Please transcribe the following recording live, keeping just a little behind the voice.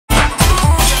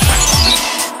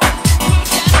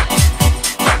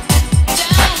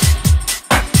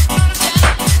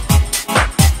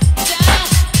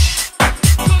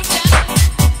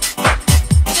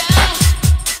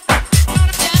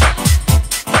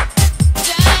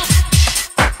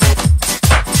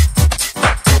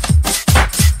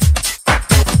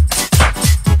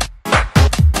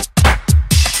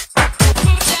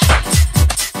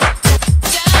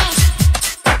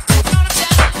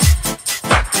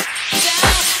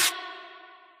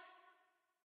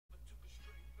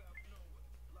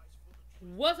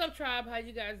What's up, tribe? How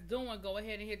you guys doing? Go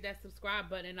ahead and hit that subscribe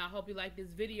button. I hope you like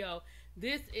this video.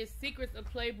 This is Secrets of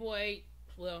Playboy,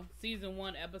 well, season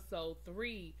 1, episode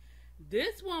 3.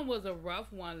 This one was a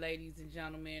rough one, ladies and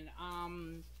gentlemen.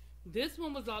 This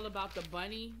one was all about the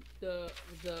bunny, the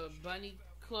bunny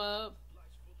club,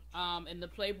 and the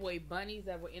Playboy bunnies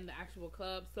that were in the actual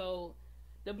club. So,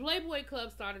 the Playboy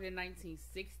club started in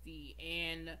 1960,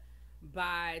 and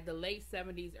by the late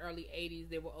 70s, early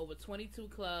 80s, there were over 22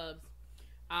 clubs.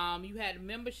 You had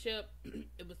membership.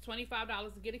 It was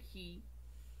 $25 to get a key.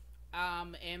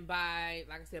 And by,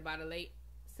 like I said, by the late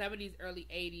 70s, early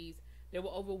 80s, there were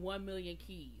over 1 million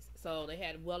keys. So they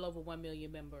had well over 1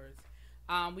 million members.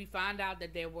 We found out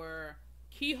that there were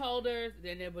key holders,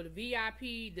 then there were the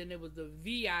VIP, then there was the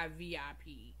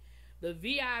VI-VIP. The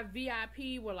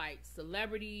VI-VIP were like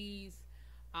celebrities.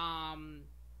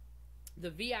 The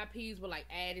VIPs were like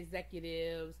ad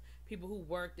executives, people who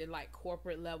worked at like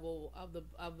corporate level of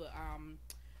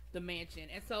the mansion.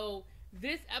 And so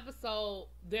this episode,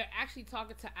 they're actually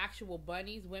talking to actual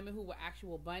bunnies, women who were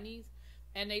actual bunnies,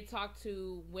 and they talked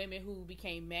to women who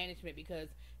became management, because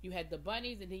you had the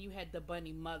bunnies and then you had the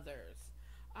bunny mothers.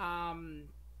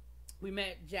 We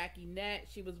met Jackie Nett.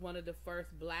 She was one of the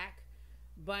first black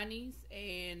bunnies,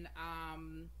 and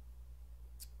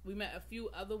we met a few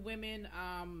other women.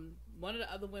 One of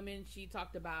the other women, she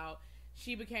talked about,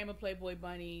 she became a Playboy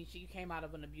bunny. She came out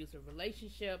of an abusive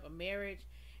relationship, a marriage,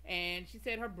 and she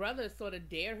said her brother sort of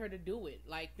dared her to do it,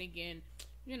 like thinking,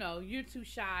 you know, you're too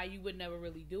shy, you would never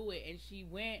really do it. And she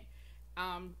went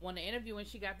on the interview and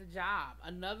she got the job.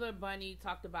 Another bunny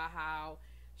talked about how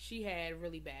she had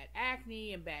really bad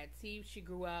acne and bad teeth. She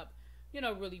grew up, you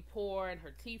know, really poor, and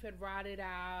her teeth had rotted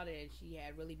out, and she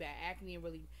had really bad acne and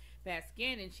really bad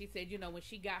skin. And she said, you know, when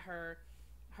she got her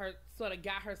sort of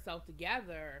got herself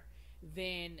together,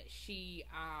 then she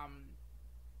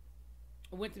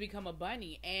went to become a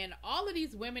bunny. And all of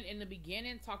these women in the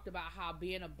beginning talked about how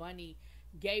being a bunny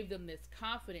gave them this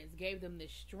confidence, gave them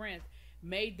this strength,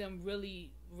 made them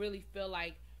really, really feel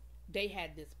like they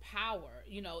had this power.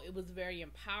 You know, it was very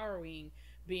empowering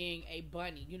being a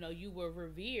bunny. You know, you were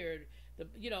revered.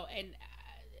 You know, and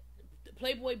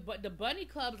Playboy, but the bunny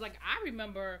clubs, like I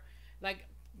remember, like,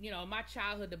 you know, my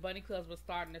childhood, the bunny clubs were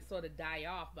starting to sort of die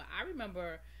off. But I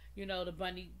remember, you know, the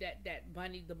bunny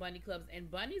clubs, and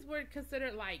bunnies were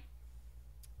considered like,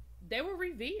 they were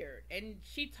revered. And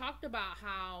she talked about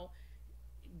how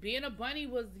being a bunny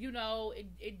was, you know,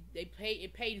 it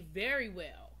paid very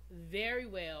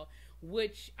well,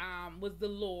 which was the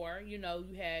lure. You know,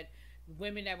 you had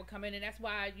women that would come in, and that's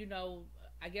why, you know,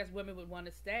 I guess women would want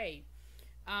to stay.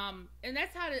 And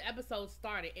that's how the episode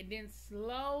started. And then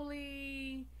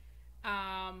slowly,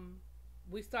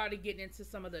 we started getting into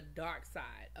some of the dark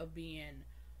side of being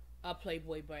a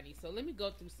Playboy bunny. So let me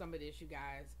go through some of this, you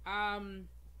guys.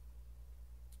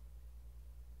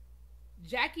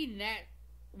 Jackie Nett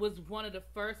was one of the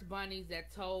first bunnies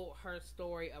that told her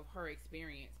story of her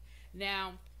experience.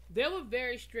 Now, there were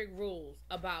very strict rules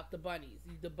about the bunnies.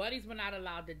 The bunnies were not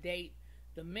allowed to date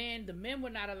the men. The men were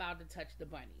not allowed to touch the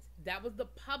bunnies. That was the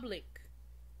public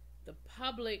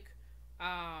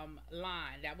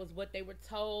line. That was what they were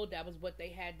told. That was what they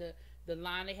had the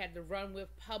line they had to run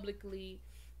with publicly.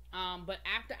 But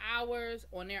after hours,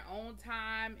 on their own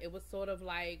time, it was sort of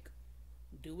like,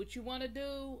 do what you want to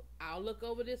do, I'll look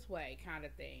over this way, kind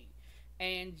of thing.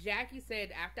 And Jackie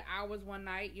said after hours one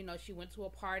night, you know, she went to a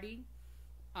party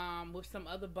with some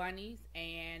other bunnies,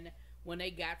 and when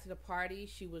they got to the party,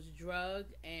 she was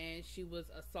drugged and she was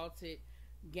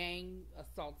gang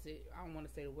assaulted. I don't want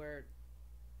to say the word.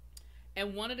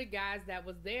 And one of the guys that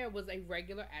was there was a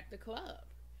regular at the club.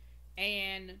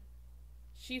 And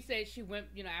she said she went,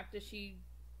 you know, after she,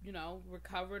 you know,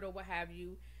 recovered or what have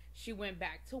you, she went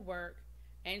back to work,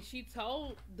 and she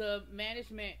told the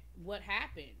management what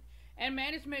happened. And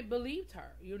management believed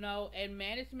her, you know, and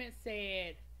management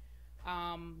said,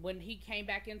 when he came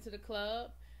back into the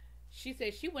club, she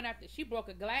said she broke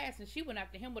a glass, and she went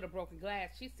after him with a broken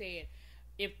glass. She said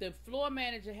if the floor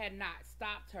manager had not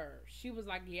stopped her, she was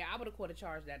like, yeah, I would have caught a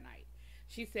charge that night.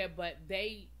 She said, but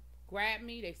they grabbed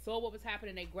me, they saw what was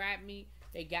happening, they grabbed me,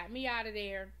 they got me out of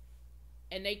there,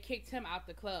 and they kicked him out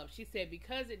the club. She said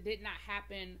because it did not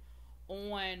happen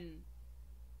on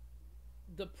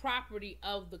the property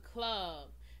of the club,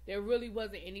 there really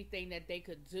wasn't anything that they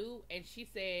could do. And she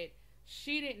said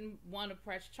she didn't want to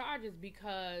press charges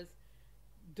because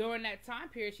during that time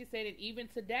period, she said, and even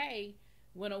today,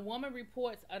 when a woman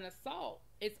reports an assault,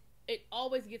 it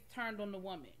always gets turned on the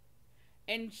woman.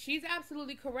 And she's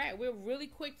absolutely correct. We're really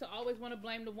quick to always want to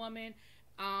blame the woman.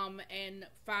 and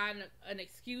find an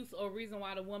excuse or reason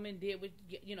why the woman did what,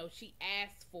 she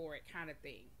asked for it, kind of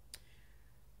thing.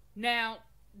 Now,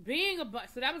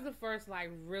 so that was the first,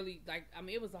 really,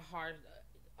 it was a hard,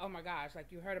 oh my gosh,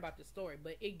 you heard about the story,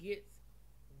 but it gets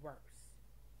worse.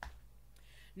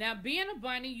 Now, being a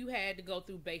bunny, you had to go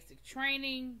through basic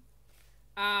training.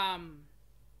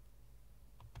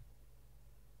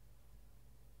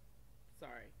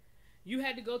 You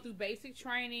had to go through basic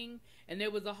training, and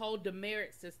there was a whole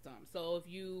demerit system. So if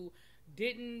you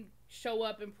didn't show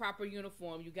up in proper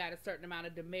uniform, you got a certain amount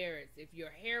of demerits. If your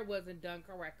hair wasn't done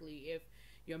correctly, if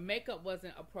your makeup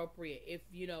wasn't appropriate, if,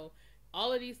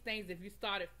 all of these things, if you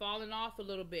started falling off a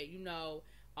little bit,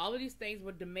 all of these things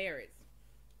were demerits.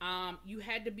 You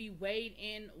had to be weighed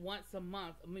in once a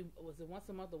month. I mean, was it once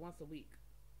a month or once a week?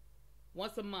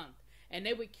 Once a month. And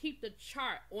they would keep the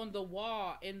chart on the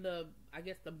wall in the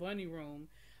bunny room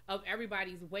of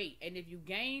everybody's weight. And if you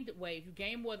gained weight, if you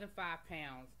gained more than 5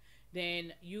 pounds,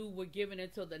 then you were given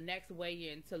until the next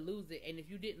weigh-in to lose it. And if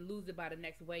you didn't lose it by the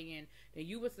next weigh-in, then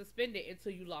you were suspended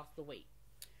until you lost the weight.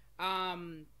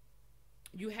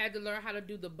 You had to learn how to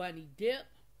do the bunny dip,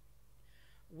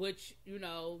 which,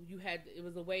 it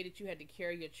was a way that you had to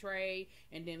carry your tray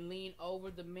and then lean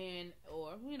over the men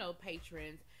or,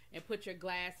 patrons and put your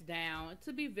glass down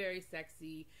to be very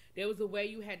sexy. There was a way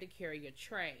you had to carry your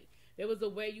tray. There was a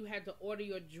way you had to order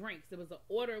your drinks. There was an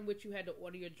order in which you had to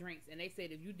order your drinks. And they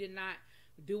said if you did not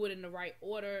do it in the right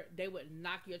order, they would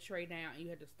knock your tray down and you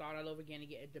had to start all over again and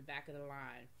get at the back of the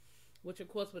line, which of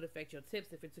course would affect your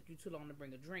tips if it took you too long to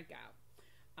bring a drink out.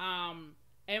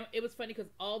 And it was funny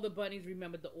because all the bunnies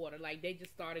remembered the order. They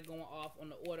just started going off on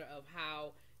the order of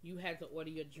how you had to order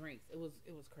your drinks. It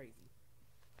was crazy.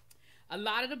 A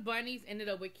lot of the bunnies ended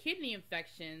up with kidney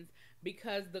infections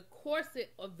because the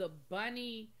corset of the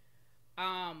bunny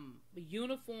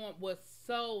uniform was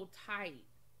so tight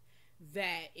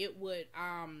that it would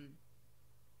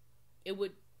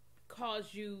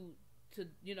cause you to,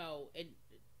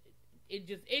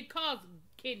 it caused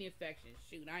kidney infections.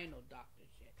 Shoot, I ain't no doctor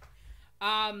shit.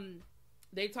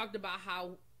 They talked about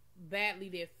how badly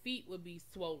their feet would be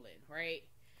swollen, right?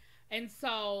 And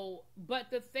so, but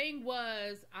the thing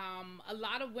was, a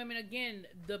lot of women, again,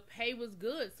 the pay was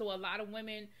good. So a lot of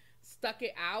women stuck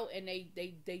it out and they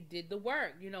did the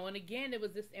work, and again, it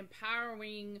was this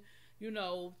empowering,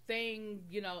 thing,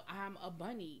 I'm a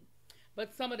bunny.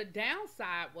 But some of the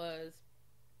downside was,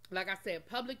 like I said,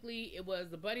 publicly, it was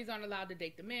the bunnies aren't allowed to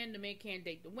date the men can't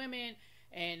date the women,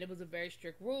 and it was a very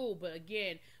strict rule. But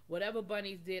again, whatever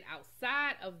bunnies did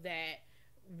outside of that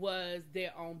was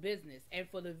their own business. And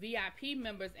for the VIP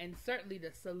members, and certainly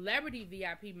the celebrity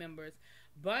VIP members,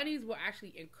 bunnies were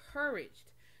actually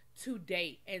encouraged to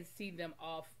date and see them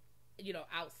off,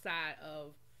 outside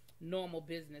of normal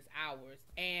business hours,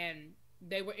 and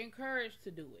they were encouraged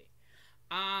to do it.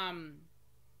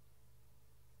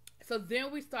 So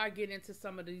then we start getting into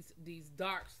some of these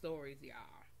dark stories, y'all.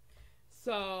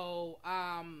 So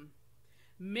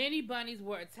many bunnies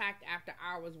were attacked after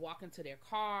hours walking to their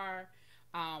car.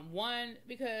 One,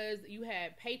 because you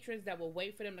had patrons that would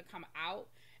wait for them to come out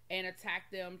and attack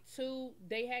them. Two,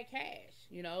 they had cash,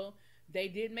 they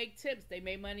did make tips. They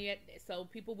made money so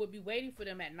people would be waiting for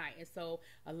them at night. And so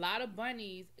a lot of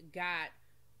bunnies got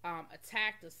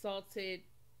attacked, assaulted,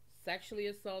 sexually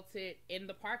assaulted in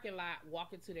the parking lot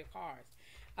walking to their cars.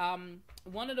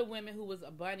 One of the women who was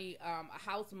a bunny, a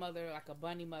house mother, like a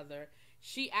bunny mother,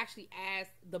 she actually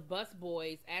asked the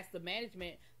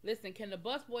management, listen, can the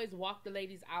bus boys walk the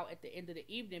ladies out at the end of the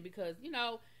evening? Because,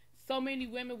 so many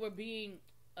women were being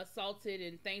assaulted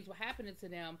and things were happening to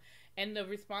them. And the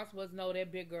response was, no, they're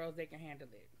big girls. They can handle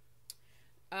it.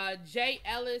 Jim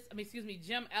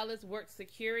Ellis worked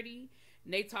security.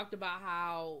 And they talked about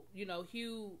how,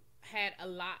 Hugh had a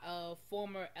lot of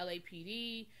former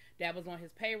LAPD that was on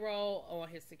his payroll, on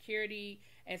his security.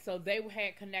 And so they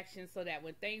had connections so that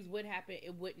when things would happen,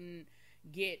 it wouldn't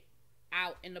get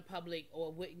out in the public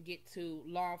or wouldn't get to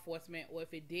law enforcement. Or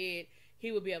if it did,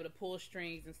 he would be able to pull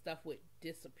strings and stuff would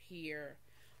disappear.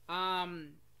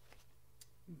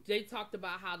 They talked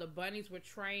about how the bunnies were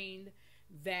trained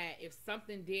that if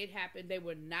something did happen, they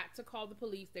were not to call the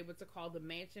police. They were to call the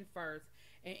mansion first,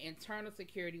 and internal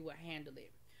security would handle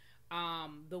it.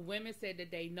 The women said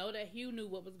that they know that Hugh knew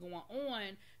what was going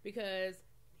on because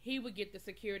he would get the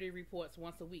security reports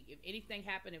once a week. If anything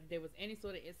happened, if there was any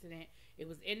sort of incident, it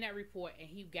was in that report and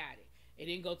he got it. It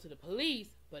didn't go to the police,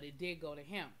 but it did go to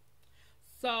him.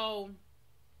 So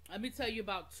let me tell you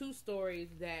about two stories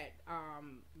that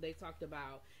they talked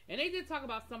about. And they did talk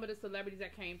about some of the celebrities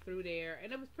that came through there.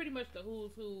 And it was pretty much the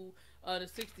who's who of the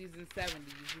 60s and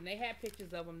 70s. And they had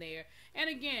pictures of them there. And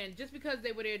again, just because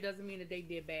they were there doesn't mean that they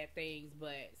did bad things.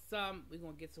 But some, we're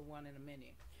going to get to one in a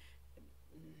minute.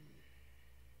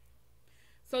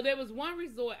 So there was one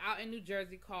resort out in New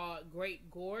Jersey called Great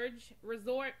Gorge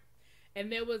Resort. And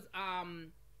there was,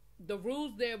 the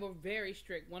rules there were very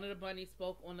strict. One of the bunnies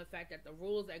spoke on the fact that the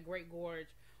rules at Great Gorge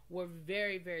were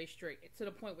very, very strict. To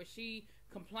the point where she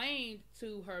complained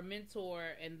to her mentor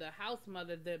and the house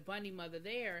mother, the bunny mother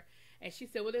there. And she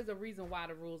said, well, there's a reason why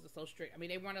the rules are so strict. I mean,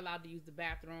 they weren't allowed to use the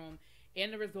bathroom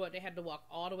in the resort. They had to walk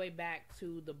all the way back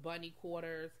to the bunny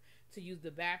quarters to use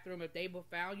the bathroom. If they were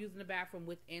found using the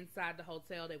bathroom inside the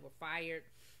hotel, they were fired.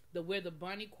 Where the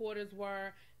bunny quarters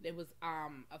were, there was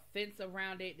a fence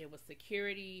around it. There was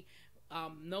security.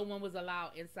 No one was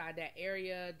allowed inside that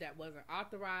area that wasn't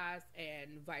authorized,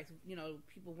 and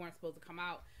people weren't supposed to come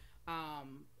out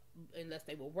unless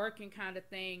they were working, kind of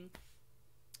thing.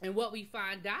 And what we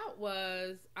found out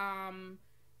was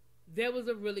there was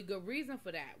a really good reason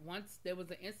for that. Once there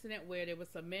was an incident where there was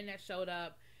some men that showed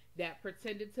up that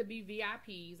pretended to be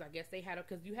VIPs. I guess they had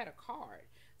because you had a card.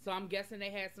 So I'm guessing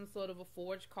they had some sort of a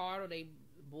forged card, or they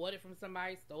bought it from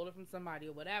somebody, stole it from somebody,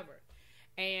 or whatever.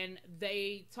 And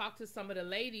they talked to some of the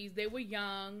ladies. They were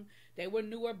young. They were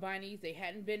newer bunnies. They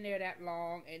hadn't been there that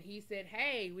long. And he said,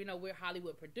 hey, we're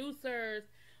Hollywood producers.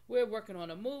 We're working on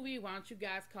a movie. Why don't you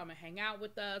guys come and hang out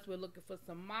with us? We're looking for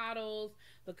some models,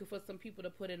 looking for some people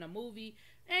to put in a movie.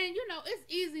 And,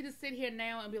 it's easy to sit here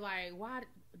now and be like, why?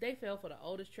 They fell for the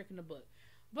oldest trick in the book.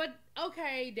 But,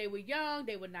 okay, they were young.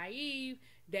 They were naive.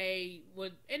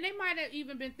 And they might have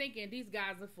even been thinking, these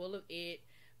guys are full of it.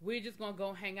 We're just going to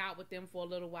go hang out with them for a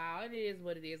little while. And it is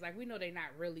what it is. Like, we know they're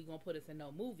not really going to put us in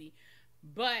no movie.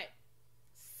 But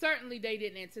certainly they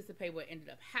didn't anticipate what ended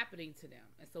up happening to them.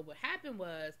 And so what happened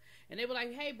was, and they were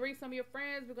like, hey, bring some of your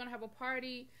friends. We're going to have a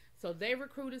party. So they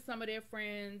recruited some of their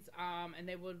friends. And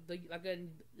they were the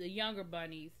younger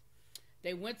bunnies.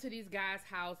 They went to these guys'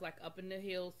 house, like up in the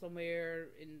hills somewhere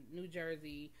in New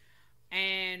Jersey.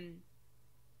 And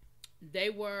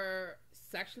they were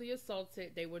sexually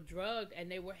assaulted, they were drugged, and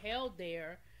they were held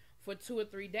there for 2 or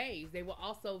 3 days. They were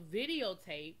also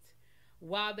videotaped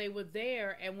while they were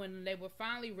there, and when they were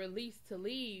finally released to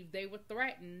leave, they were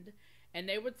threatened, and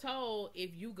they were told,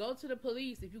 if you go to the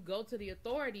police, if you go to the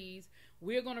authorities,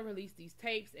 we're going to release these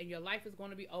tapes, and your life is going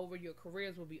to be over, your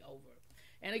careers will be over.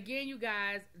 And again, you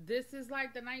guys, this is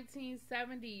like the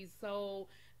 1970s, so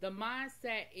the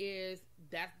mindset is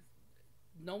that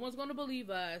no one's going to believe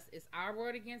us. It's our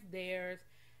word against theirs.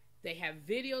 They have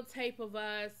videotape of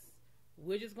us.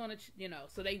 We're just going to,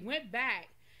 So they went back,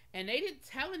 and they didn't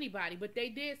tell anybody, but they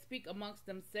did speak amongst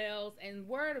themselves, and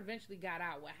word eventually got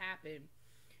out what happened.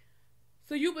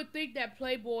 So you would think that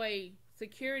Playboy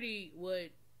security would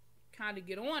kind of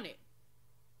get on it.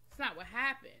 It's not what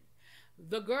happened.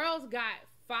 The girls got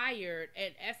fired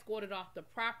and escorted off the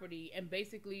property and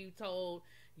basically told,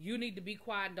 you need to be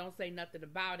quiet and don't say nothing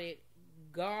about it.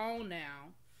 Gone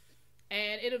now.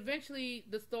 And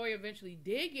the story eventually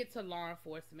did get to law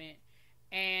enforcement,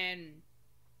 and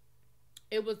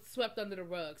it was swept under the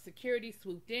rug. Security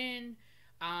swooped in,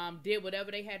 did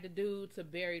whatever they had to do to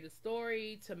bury the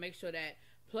story, to make sure that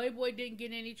Playboy didn't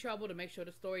get in any trouble, to make sure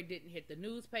the story didn't hit the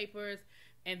newspapers.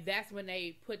 And that's when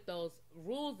they put those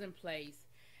rules in place.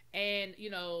 And,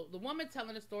 the woman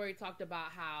telling the story talked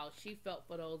about how she felt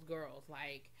for those girls.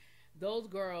 Like, those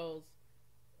girls,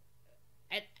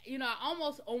 and,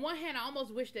 on one hand, I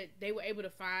almost wish that they were able to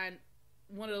find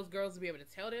one of those girls to be able to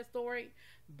tell their story.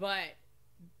 But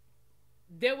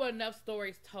there were enough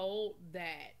stories told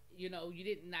that, you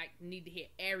didn't need to hear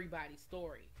everybody's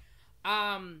story.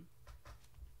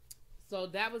 So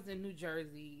that was in New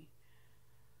Jersey.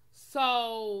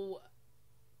 So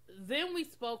then we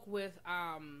spoke with,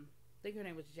 I think her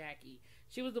name was Jackie.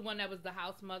 She was the one that was the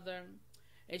house mother.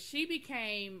 And she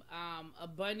became a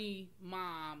bunny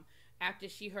mom after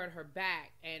she hurt her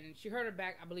back. And she hurt her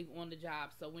back, I believe, on the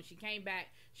job. So when she came back,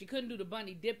 she couldn't do the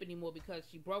bunny dip anymore because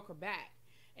she broke her back.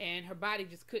 And her body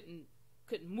just couldn't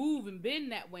move and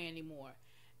bend that way anymore.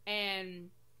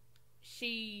 And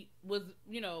she was,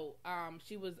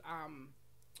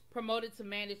 promoted to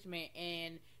management,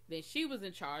 and then she was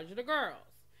in charge of the girls.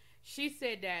 She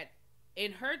said that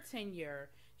in her tenure,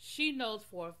 she knows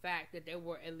for a fact that there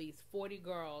were at least 40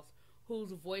 girls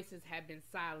whose voices had been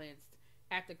silenced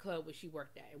at the club where she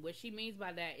worked at. And what she means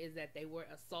by that is that they were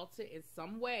assaulted in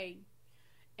some way,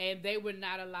 and they were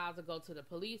not allowed to go to the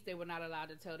police. They were not allowed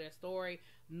to tell their story,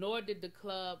 nor did the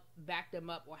club back them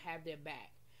up or have their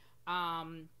back.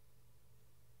 Um,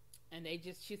 and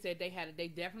she said they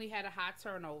definitely had a high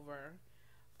turnover.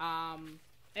 And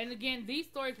again, these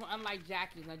stories were unlike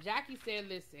Jackie's. Now, Jackie said,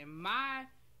 listen, my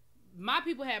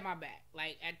people had my back.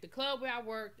 Like, at the club where I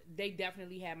worked, they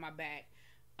definitely had my back.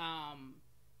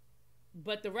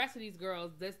 But the rest of these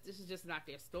girls, this is just not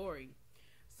their story.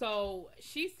 So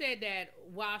she said that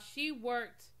while she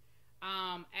worked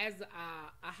as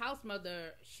a house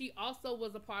mother, she also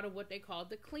was a part of what they called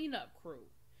the cleanup crew.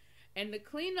 And the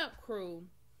cleanup crew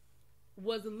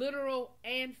was literal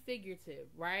and figurative,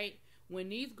 right? When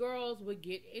these girls would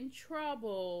get in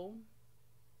trouble,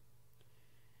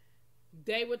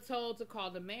 they were told to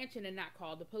call the mansion and not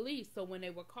call the police. So when they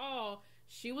were called,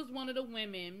 she was one of the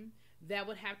women that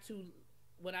would have to,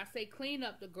 when I say clean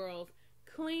up the girls,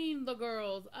 clean the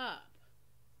girls up.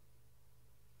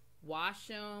 Wash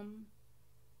them,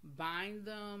 bind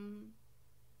them,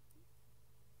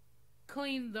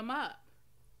 clean them up.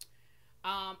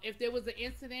 If there was an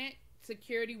incident,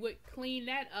 security would clean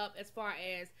that up as far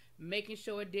as making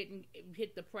sure it didn't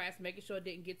hit the press, making sure it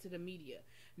didn't get to the media.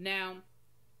 Now,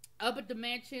 up at the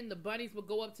mansion, the bunnies would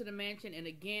go up to the mansion, and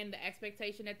again, the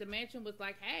expectation at the mansion was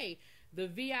like, hey, the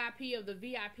VIP of the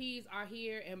VIPs are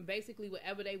here, and basically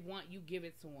whatever they want, you give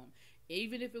it to them,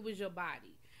 even if it was your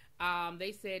body.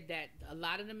 They said that a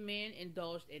lot of the men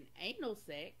indulged in anal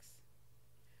sex,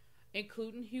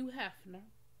 including Hugh Hefner,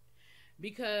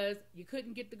 because you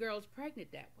couldn't get the girls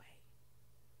pregnant that way.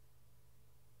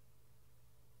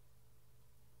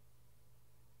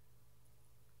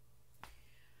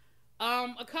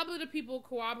 A couple of the people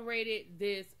corroborated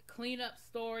this cleanup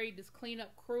story, this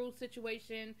cleanup crew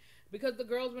situation, because the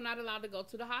girls were not allowed to go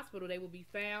to the hospital. They would be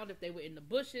found if they were in the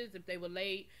bushes, if they were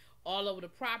laid all over the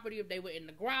property, if they were in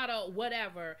the grotto,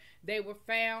 whatever. They were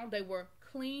found, they were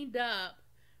cleaned up,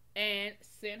 and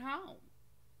sent home.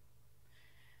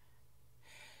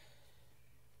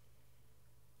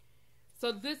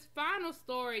 So this final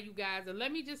story, you guys, and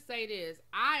let me just say this.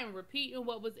 I am repeating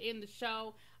what was in the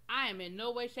show. I am in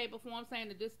no way, shape, or form saying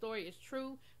that this story is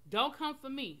true. Don't come for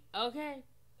me, okay?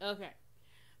 Okay.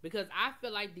 Because I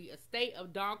feel like the estate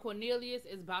of Don Cornelius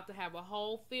is about to have a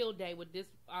whole field day with this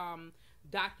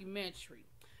documentary.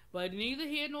 But neither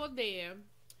here nor there.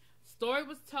 Story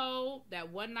was told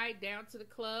that one night down to the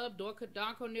club,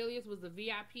 Don Cornelius was a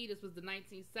VIP. This was the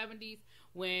 1970s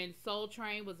when Soul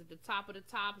Train was at the top of the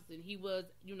tops and he was,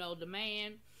 the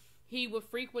man. He would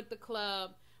frequent the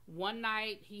club. One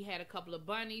night, he had a couple of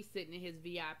bunnies sitting in his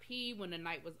VIP. When the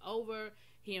night was over,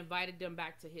 he invited them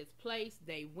back to his place.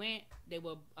 They went. They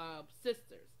were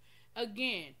sisters.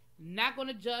 Again, not going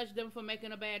to judge them for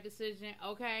making a bad decision,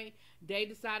 okay? They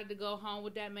decided to go home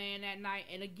with that man that night.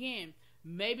 And again,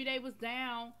 maybe they was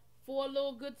down for a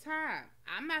little good time.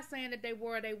 I'm not saying that they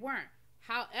were or they weren't.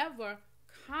 However,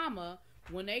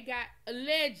 when they got,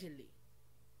 allegedly,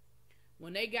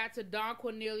 when they got to Don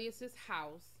Cornelius's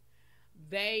house,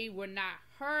 they were not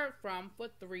heard from for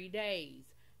 3 days.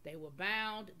 They were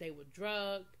bound, they were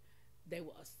drugged, they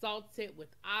were assaulted with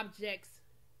objects,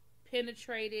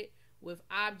 penetrated with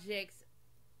objects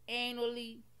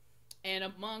anally, and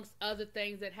amongst other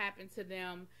things that happened to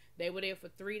them. They were there for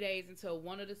 3 days until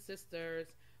one of the sisters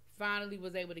finally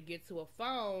was able to get to a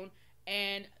phone,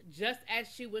 and just as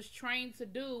she was trained to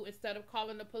do, instead of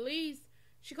calling the police,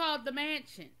 she called the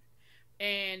mansion.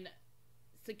 And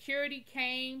security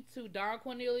came to Don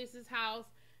Cornelius's house,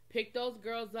 picked those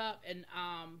girls up, and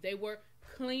they were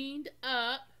cleaned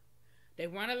up. They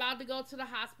weren't allowed to go to the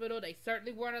hospital. They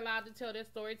certainly weren't allowed to tell their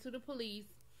story to the police.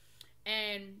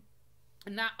 And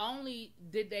not only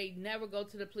did they never go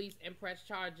to the police and press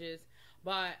charges,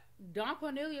 but Don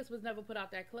Cornelius was never put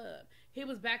out that club. He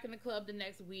was back in the club the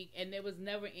next week, and there was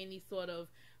never any sort of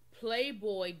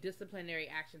Playboy disciplinary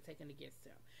action taken against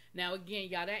him. Now, again,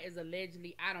 y'all, that is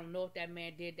allegedly. I don't know if that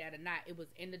man did that or not. It was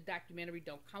in the documentary.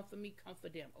 Don't come for me, come for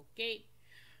them, okay?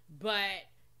 But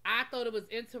I thought it was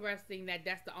interesting that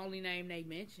that's the only name they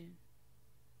mentioned.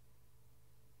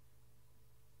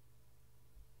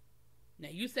 Now,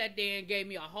 you sat there and gave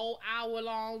me a whole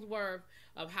hour-long's worth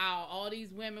of how all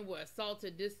these women were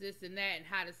assaulted, this, and that, and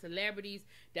how the celebrities,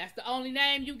 that's the only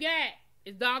name you got.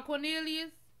 Is Don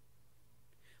Cornelius,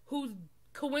 who's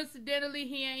coincidentally,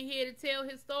 he ain't here to tell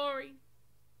his story,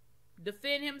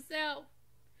 defend himself.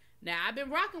 Now, I've been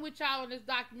rocking with y'all on this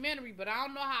documentary, but I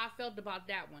don't know how I felt about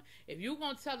that one. If you're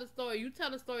going to tell the story, you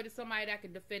tell the story to somebody that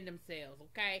can defend themselves,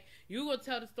 okay? You're going to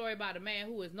tell the story about a man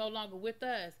who is no longer with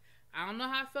us. I don't know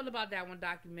how I felt about that one,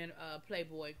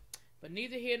 Playboy. But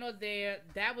neither here nor there.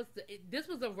 This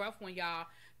was a rough one, y'all.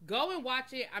 Go and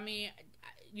watch it. I mean,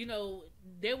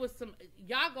 there was some...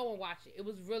 Y'all go and watch it. It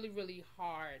was really, really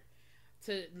hard.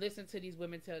 to listen to these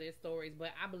women tell their stories,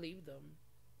 but I believe them.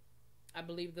 I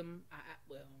believe them.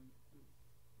 Well,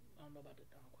 I don't know about the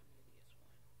Don Cornelius one.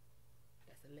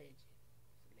 That's a legend.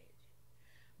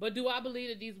 But do I believe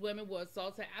that these women were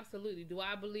assaulted? Absolutely. Do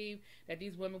I believe that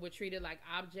these women were treated like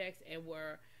objects and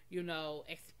were,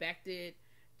 expected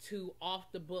to,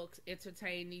 off the books,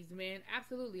 entertain these men?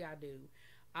 Absolutely, I do.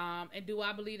 And do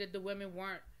I believe that the women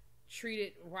weren't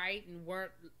treated right and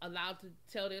weren't allowed to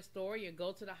tell their story and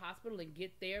go to the hospital and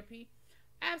get therapy?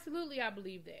 Absolutely, I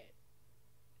believe that.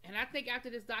 And I think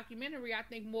after this documentary, I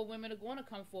think more women are going to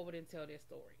come forward and tell their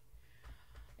story.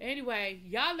 Anyway,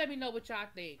 y'all let me know what y'all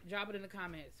think. Drop it in the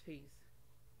comments. Peace.